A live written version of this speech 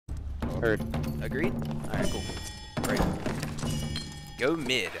Heard. Agreed? Alright, cool. Great. Go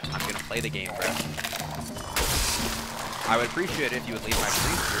mid. I'm gonna play the game, bro. I would appreciate it if you would leave my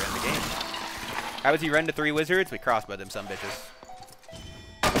screen if you're in the game. How was he run to 3 wizards? We crossbowed them, some bitches.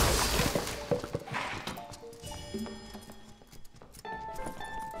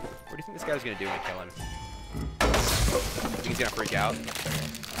 What do you think this guy's gonna do when we kill him? I think he's gonna freak out.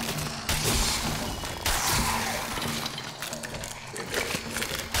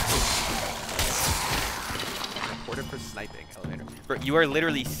 Reported for sniping. Elevator. Bro, you are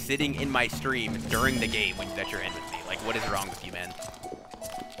literally sitting in my stream during the game that you're in with me. Like, what is wrong with you, man?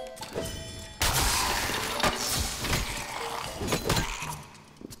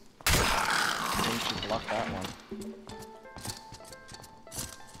 You should block that one.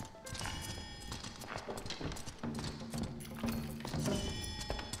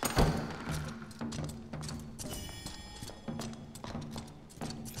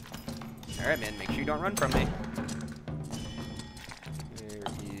 Alright, man, make sure you don't run from me.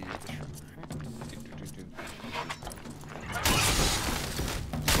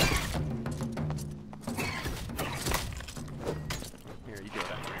 Here, you do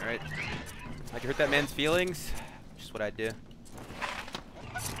it on me, alright? Like, you hurt that man's feelings? Just what I'd do.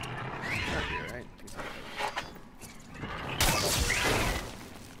 Alright.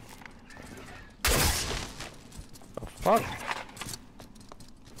 Oh, fuck.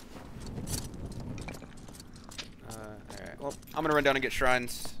 Well, I'm gonna run down and get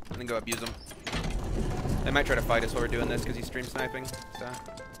shrines, and then go abuse them. They might try to fight us while we're doing this, because he's stream sniping, so.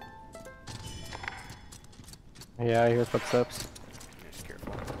 Yeah, I hear footsteps. Yeah, just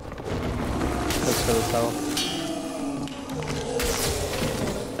careful. That's for the cell.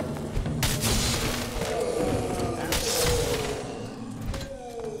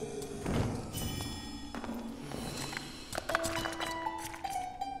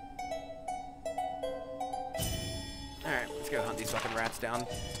 Alright, let's go hunt these fucking rats down.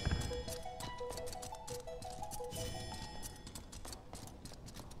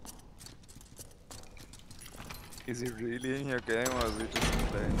 Is he really in your game or is he just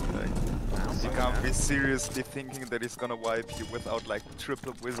playing? Like, you fucking can't know. be seriously thinking that he's gonna wipe you without like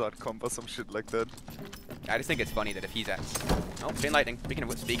triple wizard comp or some shit like that. I just think it's funny that if he's at... Oh, chain lightning. Speaking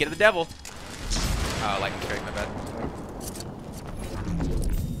of the devil. Oh, lightning strike, my bad.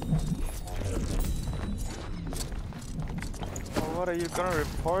 Oh, what are you gonna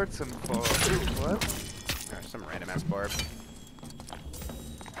report him for? What? Alright, some random ass barb.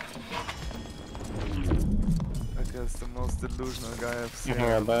 I guess the most delusional guy I've seen.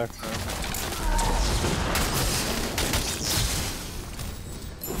 Hang on back.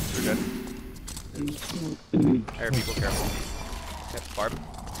 We're good. Alright, people, careful. Yep, barb.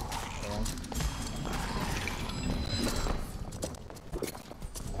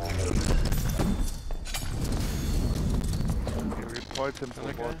 Okay, report him for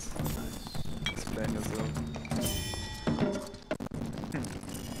Okay. what? Explain yourself.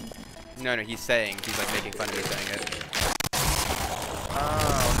 No, he's like making fun of me saying it.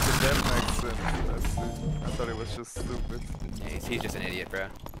 Ah, okay, that makes sense. I see. I thought it was just stupid. Yeah, he's just an idiot, bro.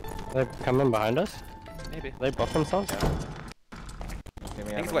 They coming behind us? Maybe. They buff themselves? I think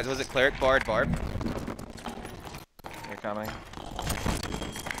it was it cleric, bard, barb? You're coming.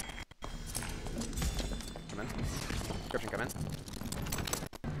 Come in. Description, come in.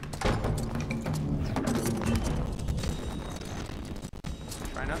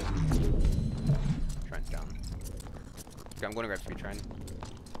 Shrine up. Shrine's down. Okay, I'm going to grab speed shrine.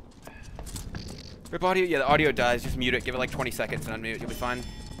 Rip audio? Yeah, the audio dies. Just mute it. Give it like 20 seconds and unmute. You'll be fine.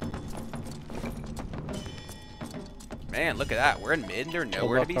 Man, look at that. We're in mid. They're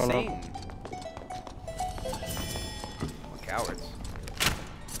nowhere to be seen. What cowards.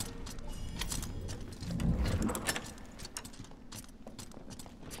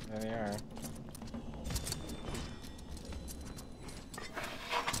 There they are.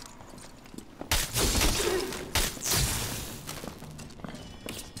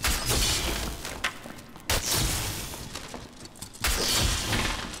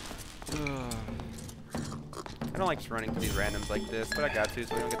 I don't like just running to these randoms like this, but I got to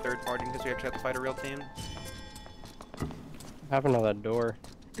so we don't get third party because we actually have to fight a real team. What happened to that door?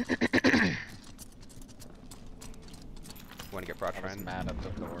 Want to get proc I was shrine? mad at the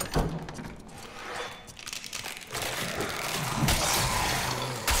door.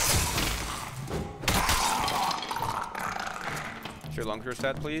 Sure, longsword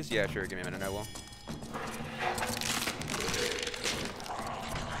stat, please? Yeah, sure. Give me a minute, I will.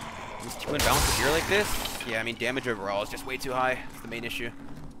 These two unbalanced gear like this? Yeah, I mean, damage overall is just way too high. It's the main issue.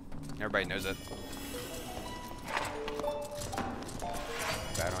 Everybody knows it.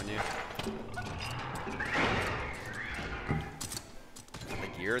 Bad on you.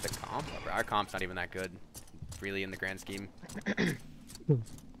 The gear, the comp? Our comp's not even that good, really, in the grand scheme.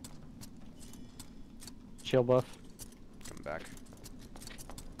 Shield buff. Coming back.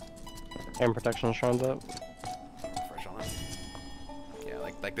 Aim protection shrines up. Fresh on it. Yeah,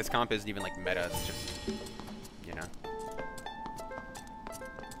 like this comp isn't even like meta. It's just, you know,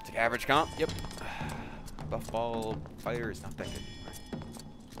 it's like average comp. Yep. Buff ball fighter is not that good anymore.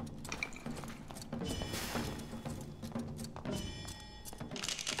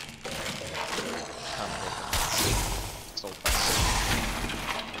 So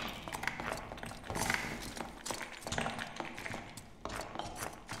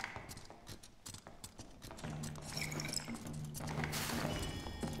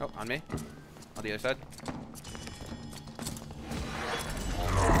Oh, on me. On the other side.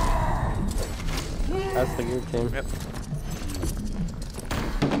 That's the gear team. Yep.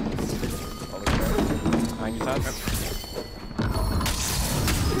 behind you, Todd.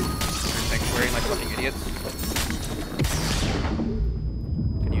 Sanctuary like fucking idiots.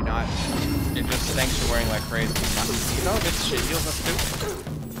 Can you not? You're just sanctuaring like crazy. You know, this shit heals us too.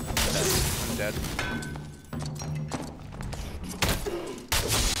 I'm dead.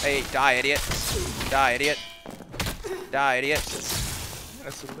 Hey, die, idiot. Die, idiot. Die, idiot.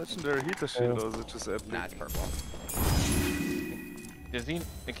 It's a legendary heater shield, or is it just epic? Nah, it's purple. Does he?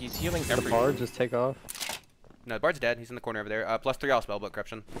 Like he's healing The every. bard just take off. No, the bard's dead. He's in the corner over there. +3 all spellbook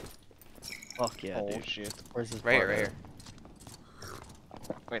corruption. Fuck yeah, Oh dude. shit! Where's his Right here, bard right at?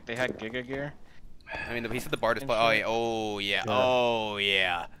 here. Wait, they had Giga gear. I mean, he said the bard is. Oh yeah. Oh yeah. Oh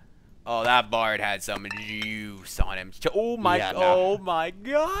yeah. Oh, that bard had some juice on him. Oh my. Yeah, Oh my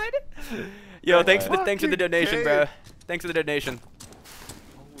God. Yo, thanks for the donation, bro. Thanks for the donation.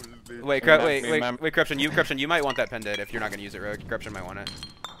 Holy Wait, corruption. You might want that pendant if you're not gonna use it, Rogue. Corruption might want it.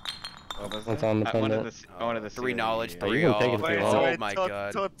 What's on the I wanted pendant? to. I wanted to see 3 the- knowledge, Oh, 3 you can take all. it if Wait, you want. Oh wait, my Todd,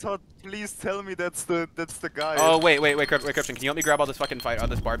 God. Todd, please tell me that's the guy. Oh wait, corruption. Can you help me grab all this fucking all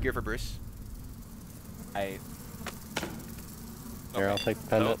this barb gear for Bruce? I. Here, I'll take the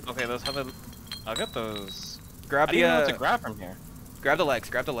pendant. Okay, those other. I'll get those. Grab I the didn't know what to grab from here. grab the legs.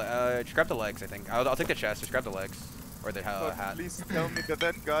 Just grab the legs. I think. I'll take the chest. Just grab the legs or the Todd, hat. please tell me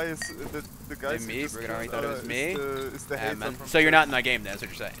that guy is the guy. Is it me? We're gonna thought it was me. Is the hater Man. from So you're not in my game, then? That's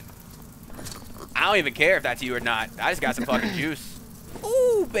what you're saying. I don't even care if that's you or not. I just got some fucking juice.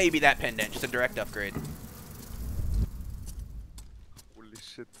 Ooh, baby, that pendant. Just a direct upgrade. Holy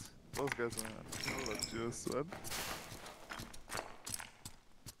shit! Those guys are a lot of juice, man.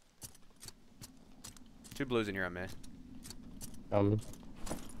 2 blues in here on me.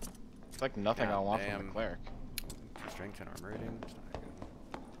 It's like nothing I want from the Goddamn. cleric. Strength and armor rating. It's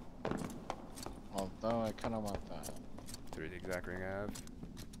not good. Although I kind of want that. 3 the exact ring I have.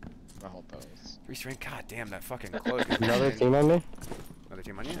 I hold those. 3 strength. God damn, that fucking cloak. is Another insane. team on me? Another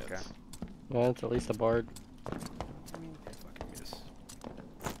team on you? Okay. Yeah, it's at least a bard. Fucking miss.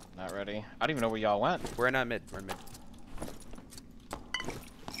 Not ready. I don't even know where y'all went. We're in mid. We're in mid.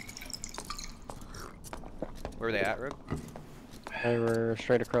 Where are they at, Rogue? They were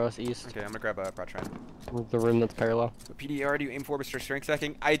straight across east. Okay, I'm gonna grab a Prot Shrine. The room that's parallel. What PDR do you aim for with strength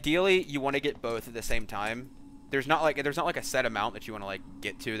stacking? Ideally, you want to get both at the same time. There's not like a set amount that you want to like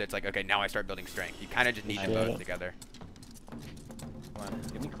get to. That's like, okay, now I start building strength. You kind of just need them both together. Come on,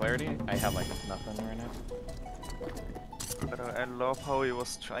 give me clarity. I have like nothing right now. But I love how he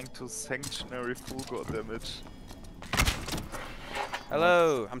was trying to sanctuary Fulgor damage.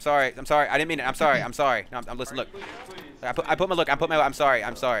 Hello. I'm sorry. I didn't mean it. I'm sorry. No, I'm listen. Look. I put my. I'm sorry.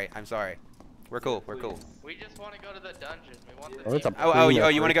 We're cool. We just want to go to the dungeon. We want the Oh, it's a team. Oh, queen you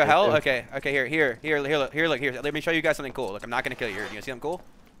that's want to go right hell? there. Okay. Here. Look. Let me show you guys something cool. Look, I'm not gonna kill you. You see something cool?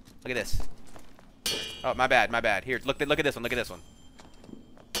 Look at this. Oh, my bad. Here, look at this one.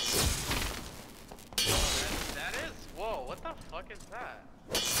 That is. Whoa, what the fuck is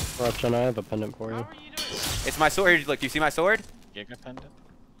that? Corruption, I have a pendant for How you. are you doing that? It's my sword. Look, do you see my sword? Giga pendant.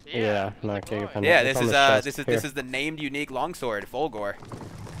 Yeah, it's not like Giga glowing. pendant. Yeah, It's this on is the chest. this Here. is the named unique longsword, Fulgor.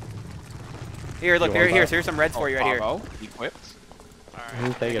 Here, look, You want that? here's some reds for you right here. Bravo. Equipped. You can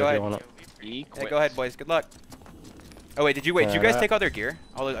Alright. take it Go if ahead. you want it. Equipped. Yeah, go ahead, boys. Good luck. Oh wait, did you guys Yeah. take all their gear?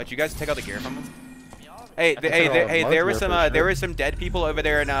 Did you guys take all the gear from them? Y'all- Hey, I took all the there was gear some for there sure. was some dead people over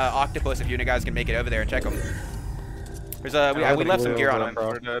there in Octopus. If you guys can make it over there and check them. There's we I left some think gear we'll on go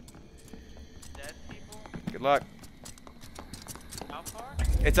them. for For that. Dead people? Good luck. How far?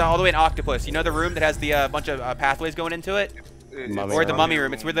 It's all the way in Octopus. You know the room that has the bunch of pathways going into it, Mummy or the room. mummy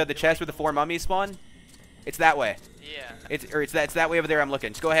room. It's where the chest where the 4 mummies spawn. It's that way. Yeah. It's that way over there. I'm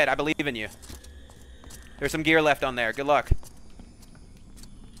looking. Just go ahead. I believe in you. There's some gear left on there. Good luck.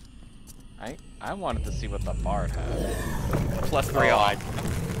 I wanted to see what the bard had. Plus 3 Oh, all.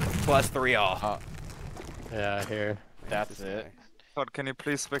 Plus 3 all. Yeah, here. That's it. God, can you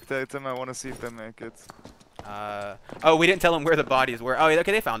please spectate them? I want to see if they make it. Oh, we didn't tell him where the bodies were. Oh, yeah,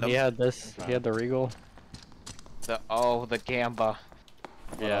 okay, they found them. He had this. He had the Regal. The Gamba.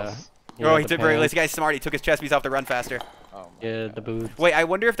 What Yeah. else? Oh, he had did the very. pants. This guy's smart. He took his chest piece off to run faster. Oh my Yeah, God. the boots. Wait, I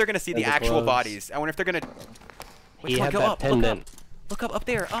wonder if they're gonna see the And the actual gloves. bodies. I wonder if they're gonna. He Come on, had go that up, pendant. Look up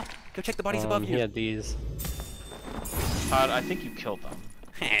there, up. Go check the bodies above He you. had these. Todd, I think you killed them.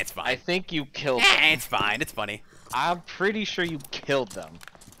 It's I fine. think you killed them. It's fine. It's funny. I'm pretty sure you killed them.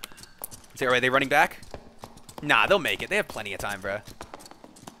 So, are they running back? Nah, they'll make it. They have plenty of time, bro.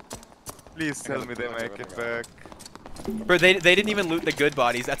 Please tell me they make it back. Bro, they didn't even loot the good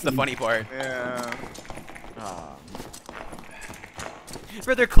bodies. That's the funny part. Yeah.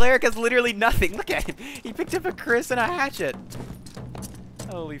 Bro, their cleric has literally nothing. Look at him. He picked up a Chris and a hatchet.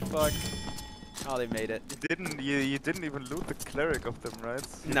 Holy fuck. Oh, they made it. You didn't even loot the cleric of them, right?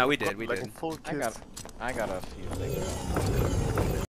 No, we did. Got, We like did. a full kit. I got a few things.